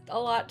comparing this a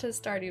lot to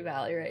Stardew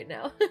Valley right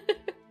now.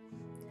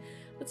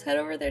 Let's head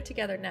over there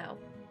together now.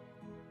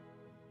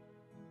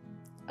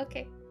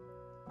 Okay.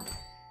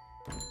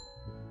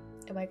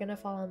 Am I gonna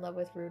fall in love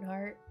with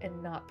Runeheart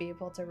and not be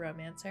able to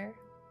romance her?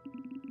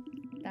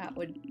 That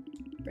would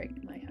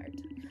break my heart.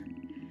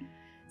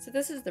 So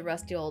this is the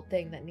rusty old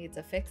thing that needs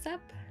a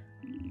fix-up?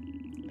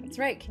 That's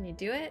right, can you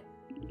do it?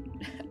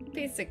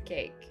 Piece of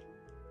cake.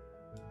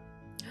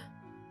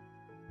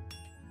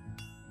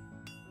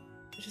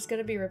 It's just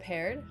gonna be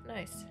repaired?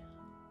 Nice.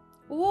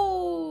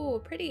 Whoa,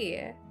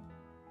 pretty.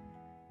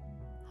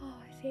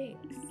 Oh,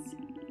 thanks.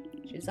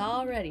 She's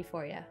all ready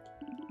for you.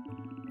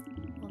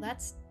 Well,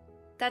 that's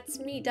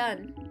me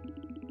done.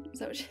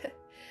 So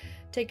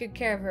take good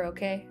care of her,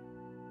 okay?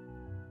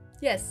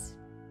 Yes,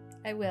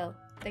 I will.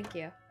 Thank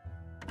you.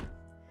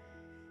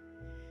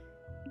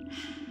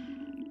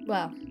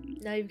 Well,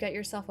 now you've got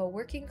yourself a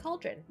working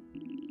cauldron.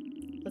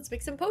 Let's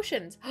make some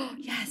potions. Oh,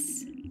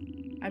 yes!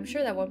 I'm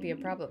sure that won't be a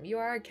problem. You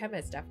are a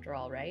chemist after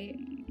all, right?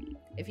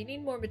 If you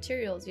need more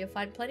materials, you'll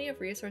find plenty of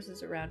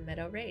resources around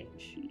Meadow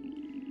Range.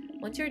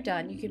 Once you're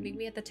done, you can meet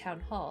me at the town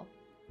hall.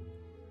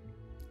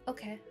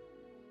 Okay.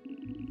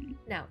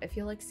 Now, if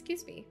you'll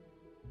excuse me.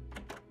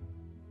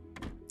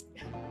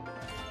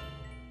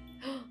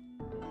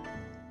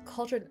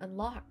 Cauldron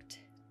unlocked.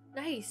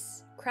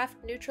 Nice.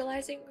 Craft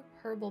neutralizing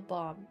herbal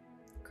bomb.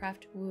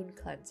 Craft wound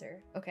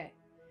cleanser. Okay.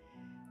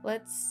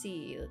 Let's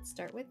see. Let's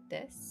start with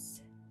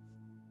this.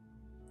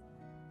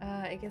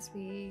 I guess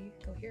we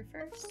go here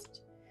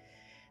first.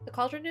 The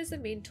cauldron is the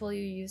main tool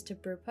you use to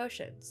brew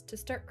potions. To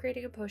start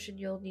creating a potion,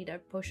 you'll need a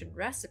potion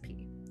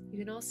recipe. You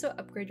can also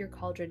upgrade your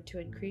cauldron to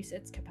increase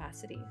its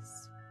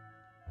capacities.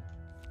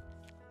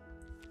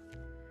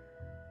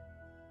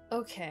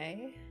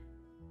 Okay.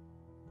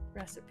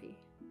 Recipe.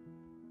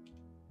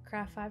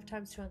 Craft 5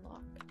 times to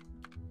unlock.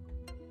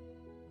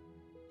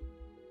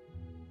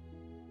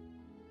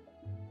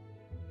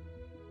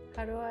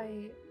 How do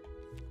I...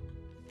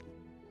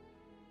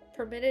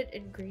 Permitted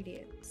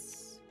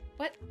ingredients.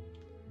 What?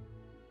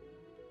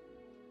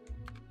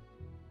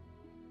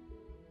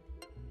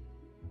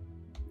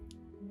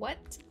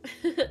 What?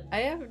 I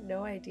have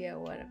no idea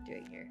what I'm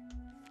doing here.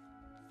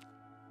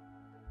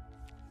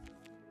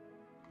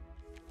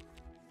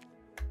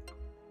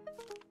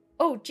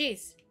 Oh,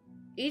 geez.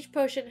 Each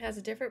potion has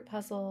a different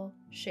puzzle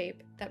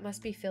shape that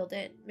must be filled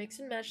in. Mix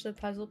and match the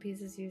puzzle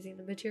pieces using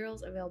the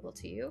materials available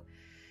to you.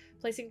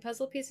 Placing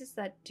puzzle pieces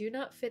that do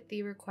not fit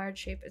the required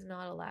shape is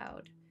not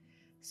allowed.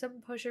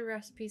 Some potion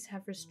recipes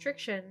have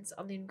restrictions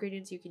on the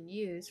ingredients you can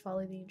use.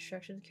 Follow the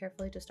instructions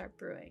carefully to start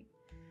brewing.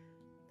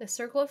 The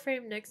circle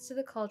frame next to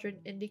the cauldron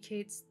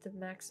indicates the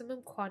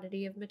maximum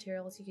quantity of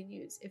materials you can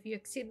use. If you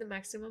exceed the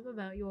maximum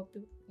amount, you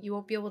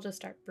won't be able to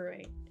start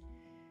brewing.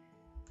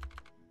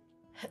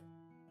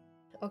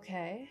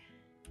 Okay.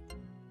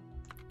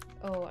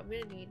 Oh, I'm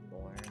gonna need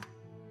more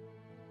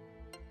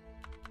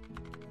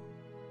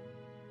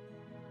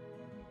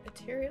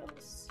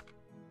materials.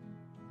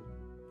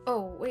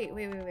 Oh, wait.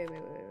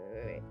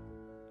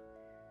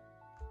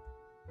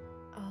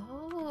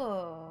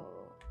 Oh.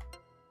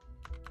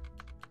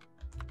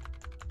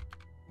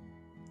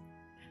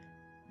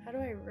 How do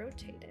I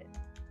rotate it?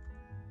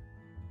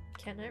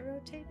 Can I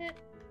rotate it?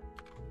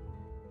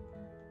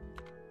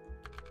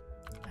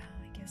 Oh,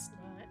 I guess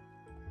not.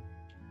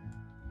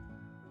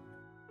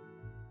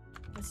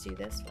 Let's do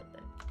this one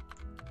then.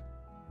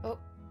 Oh,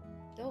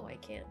 no, I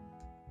can't.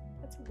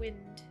 That's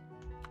wind.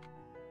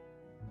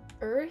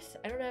 Earth?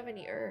 I don't have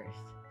any earth.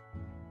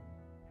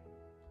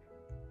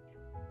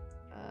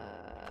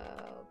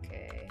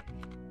 Okay.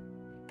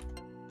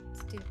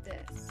 Let's do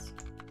this.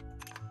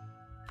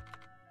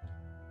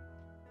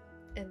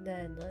 And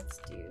then let's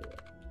do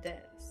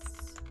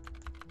this.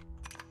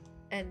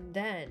 And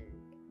then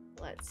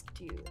let's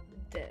do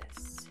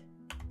this.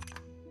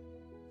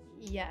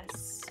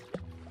 Yes.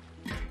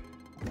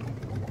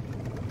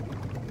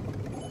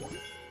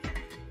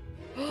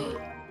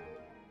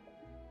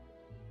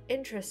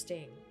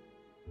 Interesting.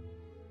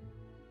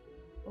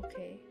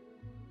 Okay.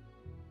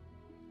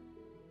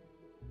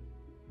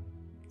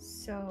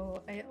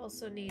 So I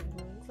also need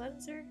wound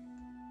cleanser.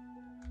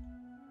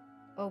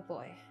 Oh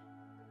boy.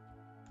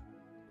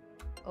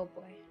 Oh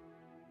boy.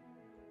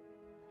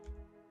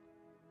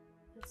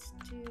 Let's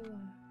do...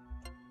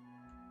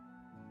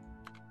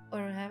 Oh,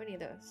 I don't have any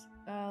of those.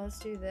 Let's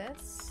do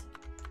this.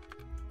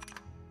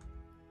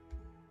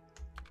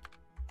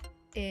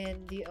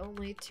 And the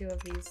only 2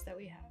 of these that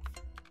we have.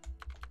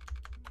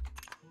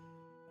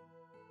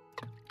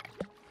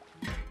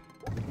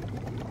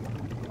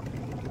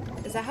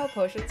 Is that how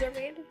potions are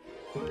made?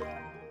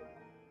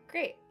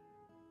 Great.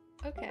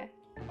 Okay.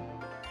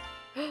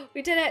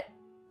 We did it!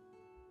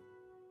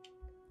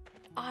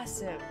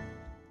 Awesome.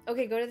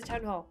 Okay, go to the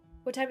town hall.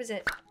 What time is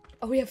it?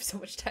 Oh, we have so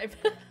much time.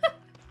 I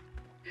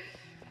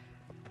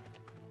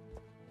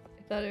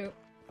thought it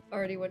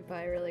already went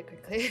by really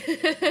quickly.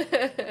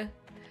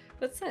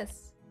 What's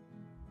this?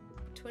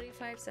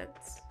 25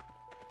 cents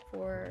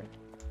for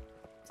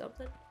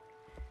something?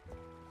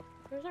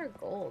 Where's our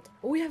gold?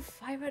 Oh, we have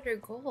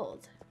 500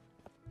 gold.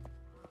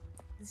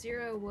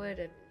 0 wood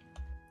and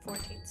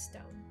 14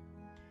 stone.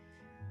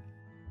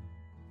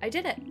 I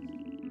did it!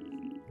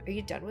 Are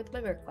you done with my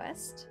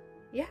request?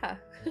 Yeah.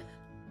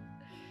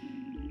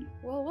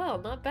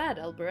 Well, not bad,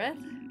 Elbereth.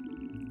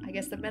 I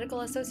guess the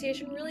Medical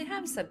Association really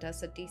have sent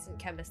us a decent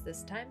chemist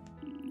this time.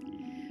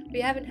 We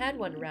haven't had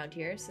one around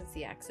here since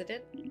the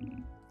accident.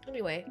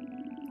 Anyway,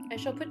 I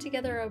shall put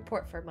together a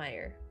report for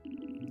Meyer.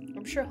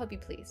 I'm sure he'll be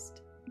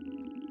pleased.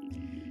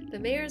 The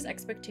mayor's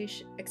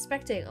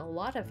expecting a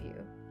lot of you.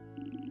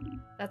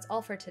 That's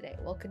all for today.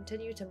 We'll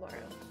continue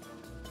tomorrow.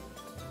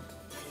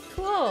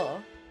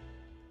 Cool!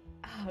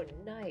 Oh,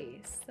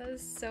 nice. That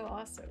is so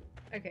awesome.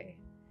 Okay.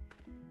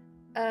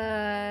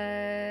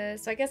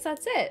 So I guess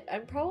that's it.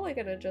 I'm probably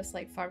gonna just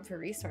like farm for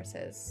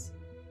resources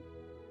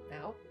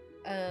now.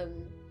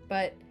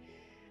 But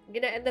I'm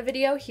gonna end the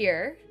video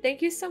here.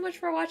 Thank you so much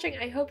for watching.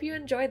 I hope you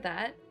enjoyed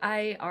that.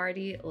 I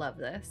already love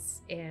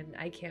this and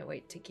I can't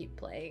wait to keep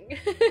playing.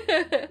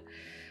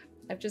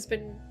 I've just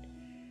been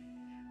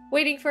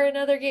waiting for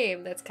another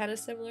game that's kind of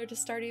similar to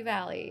Stardew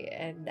Valley,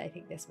 and I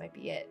think this might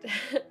be it.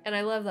 And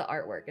I love the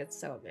artwork, it's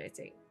so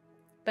amazing.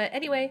 But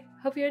anyway,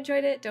 hope you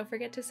enjoyed it. Don't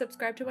forget to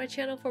subscribe to my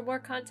channel for more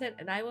content,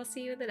 and I will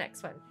see you in the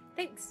next one.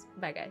 Thanks.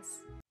 Bye,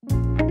 guys.